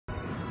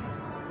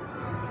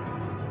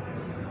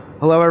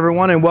Hello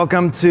everyone and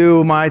welcome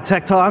to my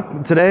Tech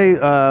Talk today,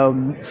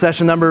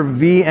 session number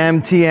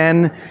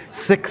VMTN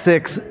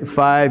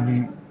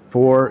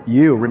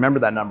 6654U. Remember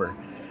that number.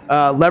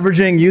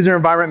 Leveraging User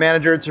Environment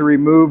Manager to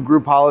remove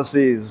group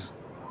policies.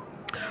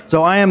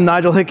 So I am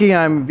Nigel Hickey.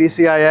 I'm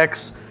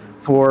VCIX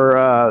for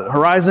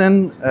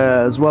Horizon,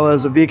 as well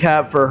as a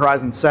VCAP for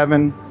Horizon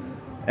 7.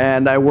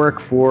 And I work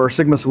for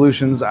Sigma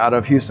Solutions out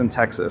of Houston,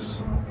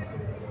 Texas.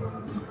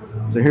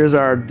 So here's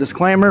our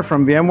disclaimer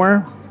from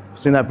VMware.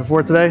 Seen that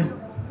before today.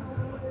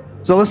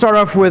 So let's start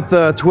off with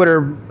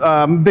Twitter.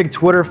 I'm a big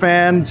Twitter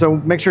fan, so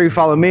make sure you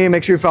follow me.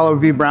 Make sure you follow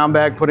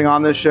vBrownBag putting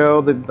on this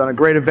show. They've done a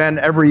great event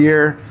every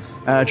year.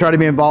 I try to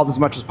be involved as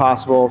much as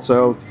possible,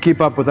 so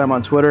keep up with them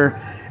on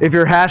Twitter. If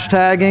you're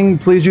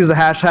hashtagging, please use a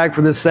hashtag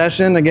for this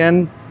session.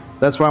 Again,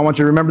 that's why I want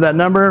you to remember that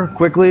number.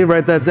 Quickly,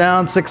 write that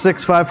down,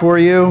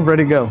 6654U,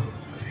 ready to go.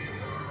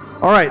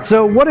 All right,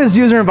 so what is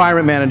User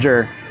Environment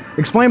Manager?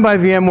 Explained by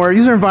VMware,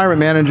 User Environment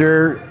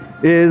Manager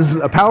is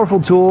a powerful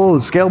tool, a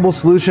scalable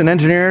solution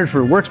engineered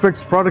for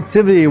workspace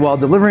productivity while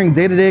delivering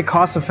day-to-day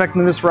cost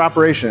effectiveness for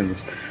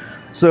operations.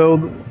 So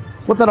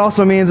what that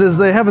also means is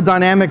they have a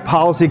dynamic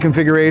policy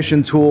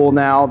configuration tool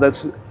now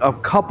that's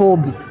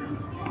coupled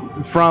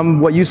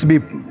from what used to be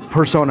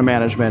persona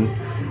management.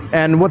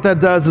 And what that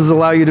does is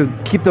allow you to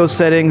keep those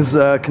settings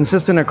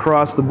consistent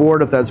across the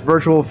board, if that's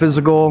virtual,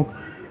 physical,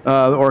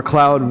 or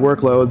cloud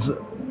workloads.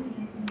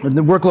 And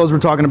the workloads we're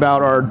talking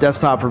about are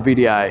desktop for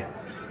VDI.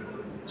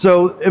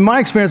 So in my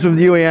experience with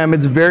UEM,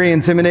 it's very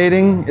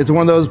intimidating. It's one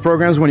of those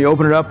programs when you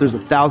open it up, there's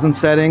 1,000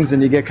 settings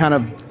and you get kind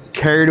of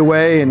carried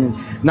away and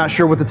not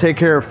sure what to take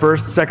care of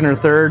first, second, or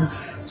third.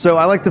 So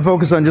I like to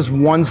focus on just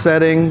one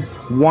setting,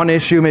 one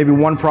issue, maybe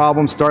one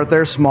problem, start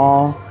there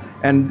small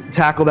and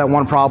tackle that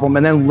one problem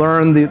and then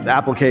learn the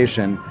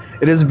application.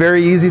 It is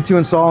very easy to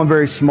install and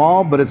very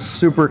small, but it's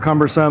super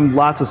cumbersome,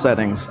 lots of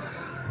settings.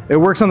 It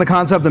works on the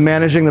concept of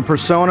managing the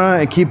persona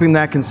and keeping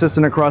that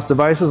consistent across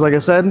devices, like I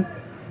said.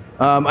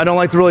 I don't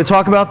like to really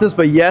talk about this,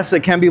 but yes,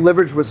 it can be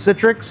leveraged with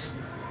Citrix,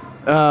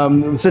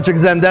 Citrix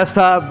Zen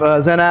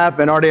Desktop, Zen App,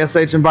 and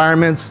RDSH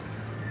environments,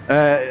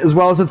 as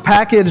well as it's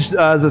packaged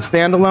as a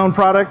standalone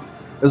product,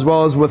 as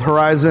well as with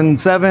Horizon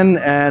 7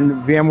 and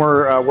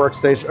VMware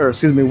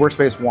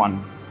Workspace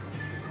 1.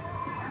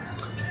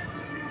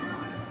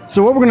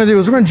 So what we're going to do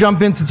is we're going to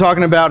jump into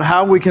talking about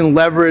how we can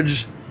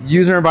leverage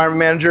User Environment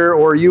Manager,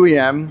 or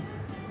UEM,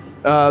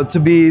 to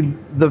be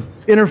the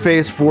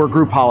interface for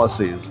group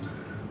policies.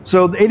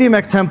 So the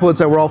ADMX templates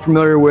that we're all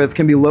familiar with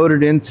can be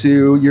loaded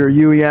into your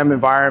UEM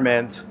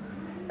environment,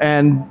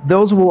 and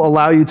those will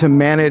allow you to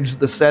manage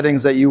the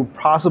settings that you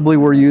possibly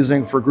were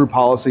using for group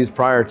policies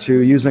prior to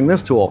using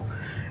this tool.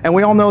 And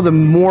we all know the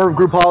more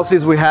group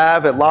policies we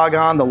have at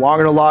logon, the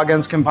longer the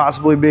logins can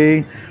possibly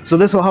be. So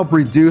this will help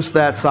reduce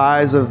that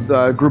size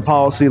of group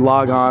policy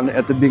logon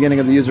at the beginning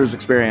of the user's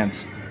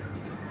experience.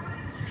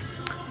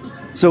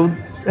 So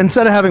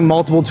instead of having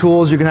multiple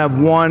tools, you can have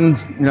one,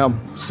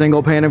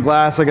 single pane of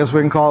glass, I guess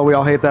we can call it. We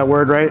all hate that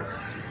word, right?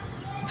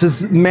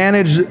 To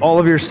manage all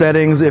of your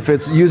settings, if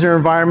it's user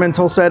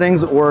environmental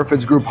settings or if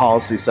it's group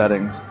policy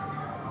settings.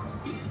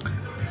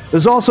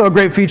 There's also a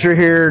great feature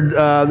here.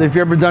 If you've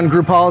ever done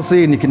group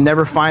policy and you can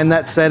never find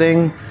that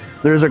setting,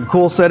 there's a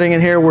cool setting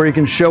in here where you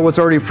can show what's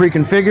already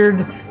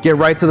pre-configured, get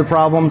right to the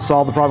problem,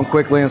 solve the problem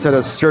quickly instead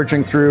of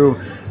searching through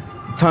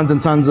tons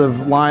and tons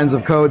of lines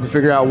of code to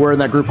figure out where in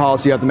that group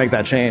policy you have to make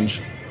that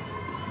change.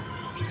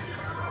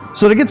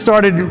 So to get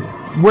started,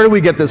 where do we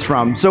get this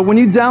from? So when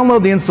you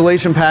download the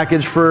installation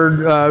package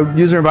for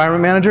User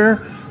Environment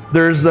Manager,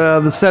 there's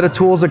the set of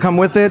tools that come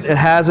with it. It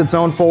has its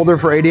own folder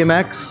for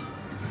ADMX.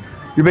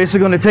 You're basically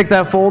going to take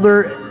that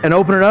folder and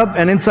open it up,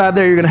 and inside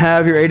there you're going to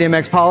have your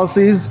ADMX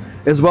policies,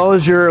 as well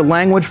as your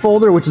language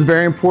folder, which is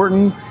very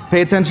important.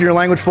 Pay attention to your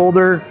language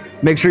folder.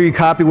 Make sure you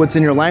copy what's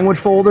in your language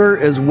folder,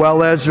 as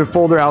well as your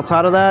folder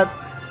outside of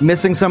that.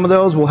 Missing some of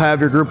those will have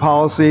your group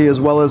policy,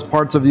 as well as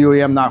parts of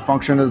UEM not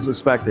function as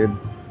expected.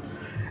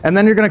 And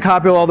then you're going to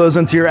copy all those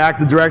into your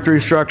Active Directory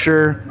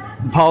structure,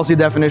 the policy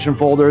definition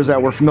folders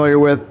that we're familiar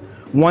with.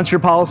 Once your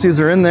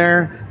policies are in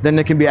there, then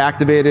it can be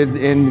activated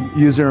in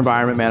User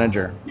Environment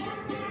Manager.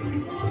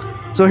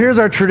 So here's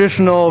our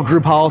traditional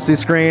group policy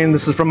screen.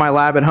 This is from my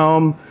lab at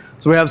home.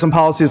 So we have some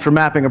policies for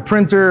mapping a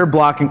printer,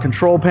 blocking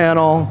control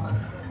panel.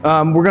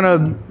 We're going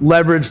to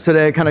leverage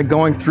today kind of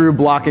going through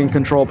blocking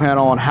control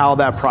panel and how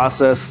that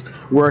process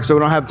works. So we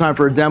don't have time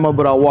for a demo,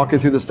 but I'll walk you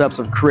through the steps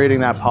of creating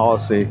that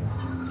policy.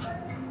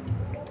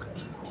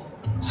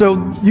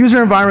 So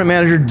User Environment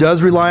Manager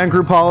does rely on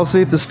group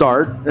policy to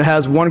start. It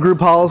has one group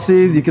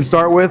policy you can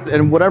start with,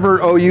 and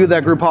whatever OU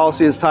that group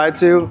policy is tied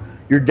to,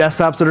 your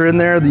desktops that are in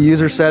there, the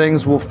user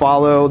settings will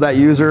follow that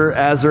user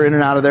as they're in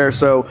and out of there.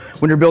 So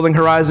when you're building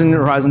Horizon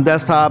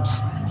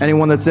desktops,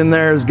 anyone that's in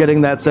there is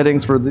getting that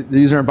settings for the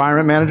User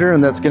Environment Manager,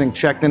 and that's getting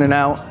checked in and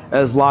out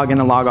as login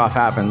and log off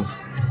happens.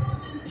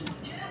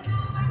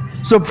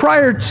 So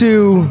prior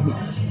to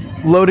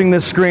loading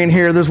this screen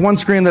here, there's one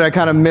screen that I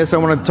kind of missed I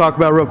wanted to talk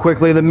about real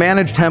quickly. The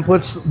Manage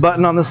Templates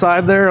button on the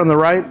side there on the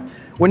right.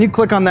 When you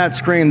click on that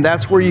screen,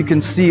 that's where you can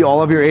see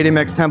all of your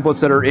ADMX templates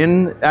that are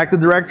in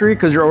Active Directory,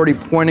 because you're already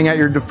pointing at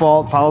your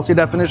default policy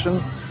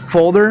definition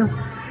folder.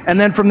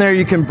 And then from there,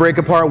 you can break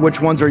apart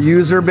which ones are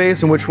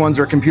user-based and which ones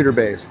are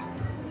computer-based.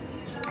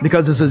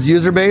 Because this is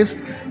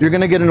user-based, you're going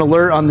to get an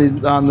alert on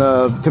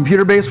the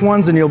computer-based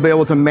ones, and you'll be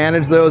able to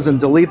manage those and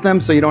delete them,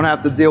 so you don't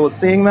have to deal with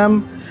seeing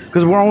them,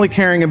 because we're only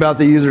caring about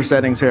the user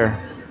settings here.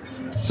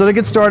 So to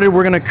get started,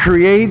 we're going to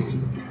create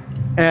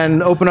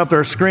and open up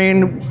our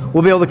screen.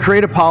 We'll be able to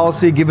create a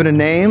policy, give it a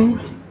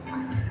name,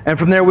 and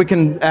from there we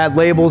can add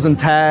labels and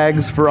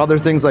tags for other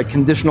things like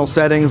conditional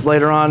settings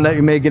later on that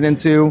you may get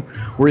into,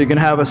 where you can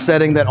have a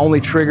setting that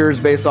only triggers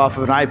based off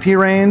of an IP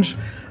range,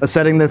 a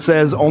setting that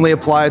says only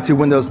apply to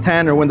Windows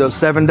 10 or Windows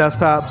 7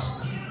 desktops,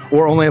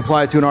 or only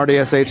apply to an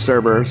RDSH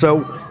server. So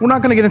we're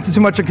not going to get into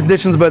too much of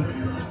conditions, but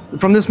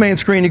from this main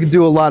screen you can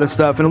do a lot of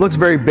stuff, and it looks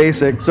very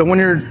basic. So when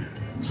you're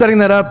setting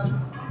that up,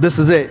 this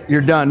is it.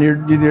 You're done.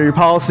 Your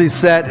policy's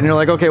set, and you're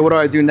like, okay, what do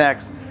I do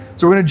next?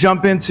 So we're going to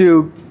jump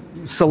into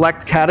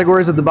select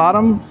categories at the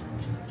bottom,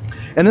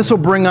 and this will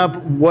bring up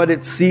what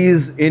it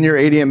sees in your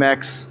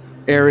ADMX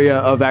area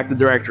of Active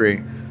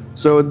Directory.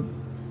 So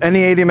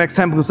any ADMX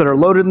templates that are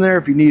loaded in there,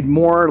 if you need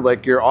more,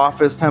 like your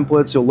Office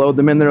templates, you'll load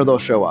them in there, they'll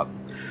show up.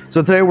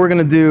 So today we're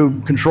going to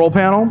do Control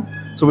Panel.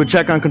 So we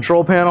check on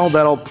Control Panel,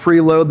 that'll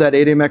preload that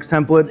ADMX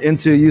template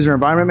into User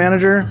Environment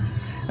Manager.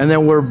 And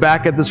then we're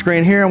back at the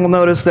screen here, and we'll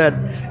notice that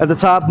at the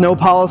top, no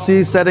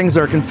policy settings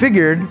are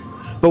configured,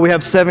 but we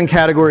have 7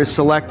 categories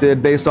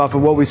selected based off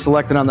of what we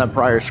selected on that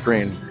prior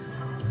screen.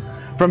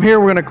 From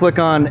here, we're going to click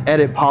on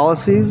Edit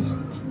Policies.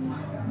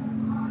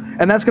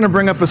 And that's going to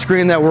bring up a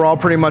screen that we're all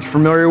pretty much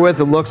familiar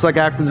with. It looks like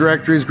Active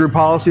Directory's group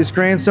policy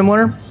screen,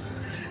 similar.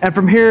 And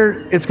from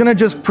here, it's going to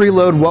just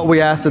preload what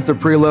we asked it to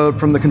preload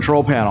from the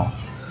control panel.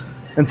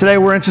 And today,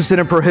 we're interested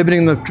in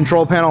prohibiting the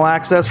control panel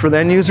access for the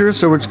end users,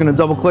 so we're just going to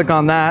double click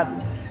on that.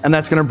 And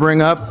that's going to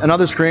bring up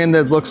another screen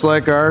that looks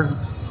like our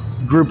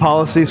group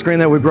policy screen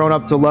that we've grown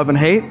up to love and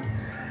hate.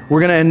 We're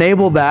going to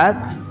enable that.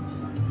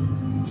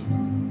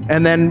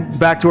 And then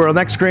back to our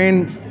next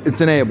screen,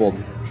 it's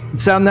enabled.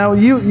 So now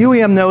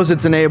UEM knows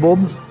it's enabled.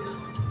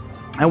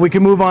 And we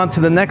can move on to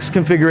the next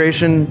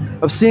configuration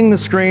of seeing the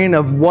screen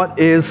of what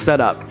is set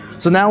up.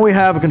 So now we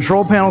have a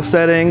control panel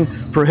setting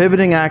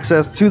prohibiting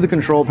access to the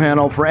control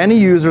panel for any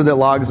user that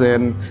logs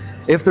in.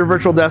 If their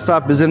virtual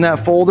desktop is in that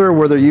folder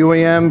where their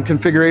UEM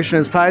configuration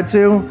is tied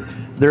to,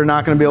 they're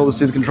not going to be able to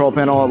see the control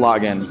panel and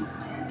log in.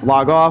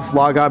 Log off,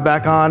 log out,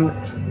 back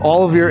on.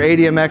 All of your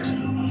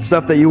ADMX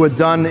stuff that you had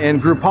done in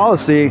group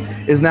policy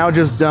is now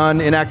just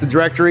done in Active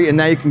Directory, and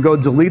now you can go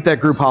delete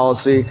that group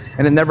policy,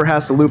 and it never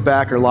has to loop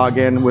back or log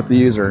in with the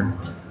user.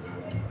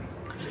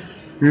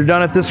 You're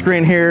done at this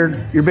screen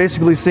here. You're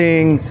basically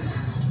seeing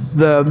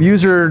the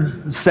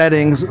user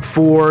settings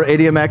for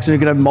ADMX, and you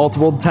can have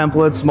multiple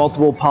templates,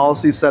 multiple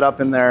policies set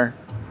up in there.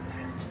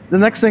 The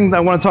next thing that I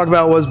want to talk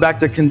about was back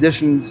to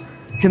conditions.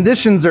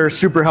 Conditions are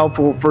super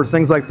helpful for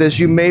things like this.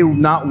 You may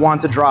not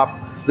want to drop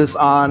this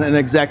on an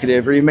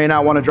executive, or you may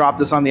not want to drop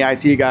this on the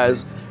IT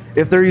guys.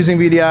 If they're using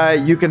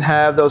VDI, you can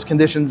have those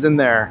conditions in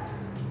there.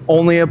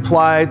 Only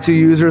apply to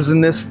users in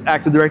this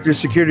Active Directory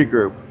security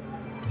group.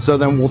 So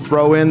then we'll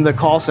throw in the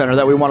call center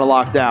that we want to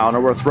lock down,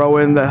 or we'll throw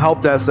in the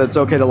help desk that's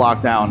okay to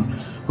lock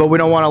down, but we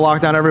don't want to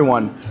lock down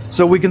everyone.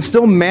 So we can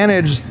still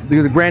manage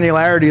the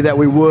granularity that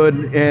we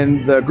would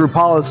in the group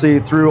policy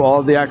through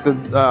all of the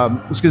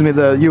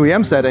the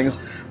UEM settings,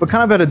 but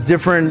kind of at a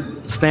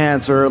different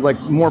stance, or like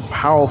more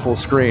powerful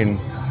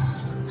screen.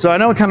 So I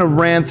know I kind of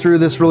ran through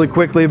this really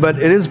quickly,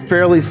 but it is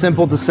fairly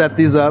simple to set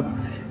these up.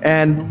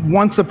 And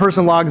once the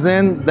person logs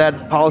in,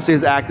 that policy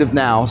is active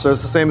now. So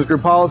it's the same as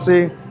group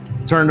policy.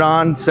 Turn it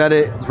on, set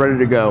it, it's ready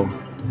to go.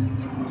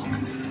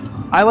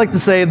 I like to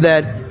say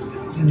that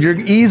you're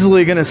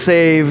easily going to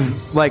save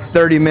like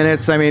 30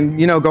 minutes. I mean,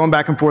 you know, going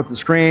back and forth the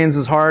screens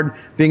is hard.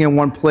 Being in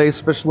one place,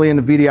 especially in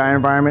the VDI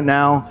environment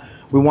now,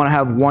 we want to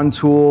have one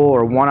tool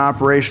or one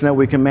operation that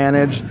we can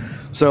manage.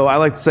 So I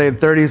like to say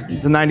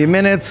 30 to 90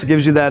 minutes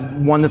gives you that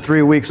 1 to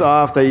 3 weeks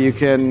off that you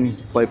can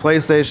play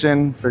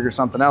PlayStation, figure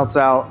something else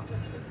out.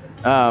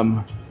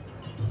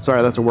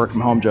 Sorry, that's a work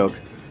from home joke.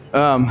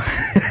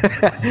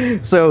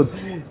 So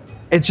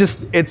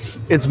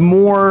it's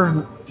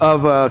more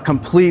of a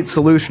complete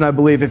solution, I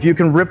believe. If you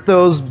can rip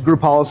those group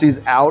policies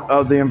out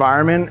of the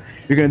environment,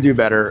 you're going to do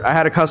better. I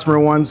had a customer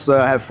once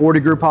have 40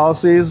 group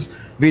policies,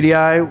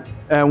 VDI,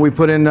 and we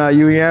put in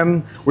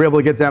UEM. We were able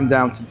to get them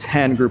down to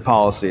 10 group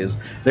policies.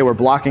 They were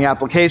blocking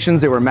applications,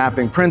 they were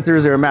mapping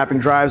printers, they were mapping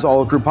drives,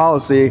 all group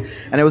policy,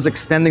 and it was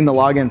extending the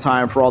login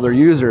time for all their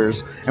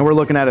users. And we're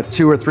looking at a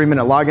 2 or 3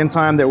 minute login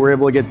time that we're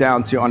able to get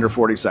down to under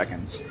 40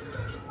 seconds.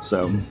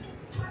 So,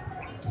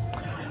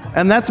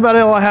 and that's about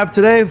all I have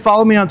today.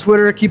 Follow me on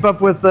Twitter, keep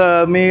up with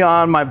me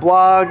on my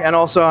blog, and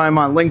also I'm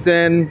on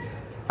LinkedIn.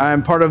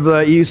 I'm part of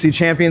the EUC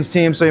Champions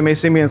team, so you may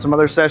see me in some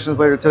other sessions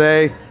later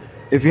today.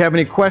 If you have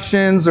any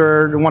questions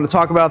or want to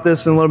talk about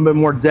this in a little bit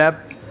more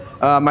depth,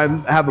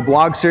 I have a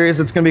blog series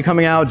that's going to be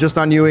coming out just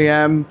on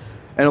UEM,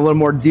 and a little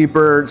more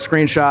deeper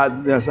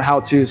screenshot,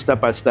 how to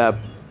step by step.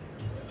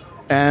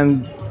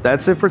 And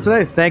that's it for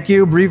today. Thank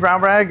you,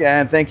 vBrownBag,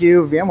 and thank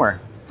you, VMware.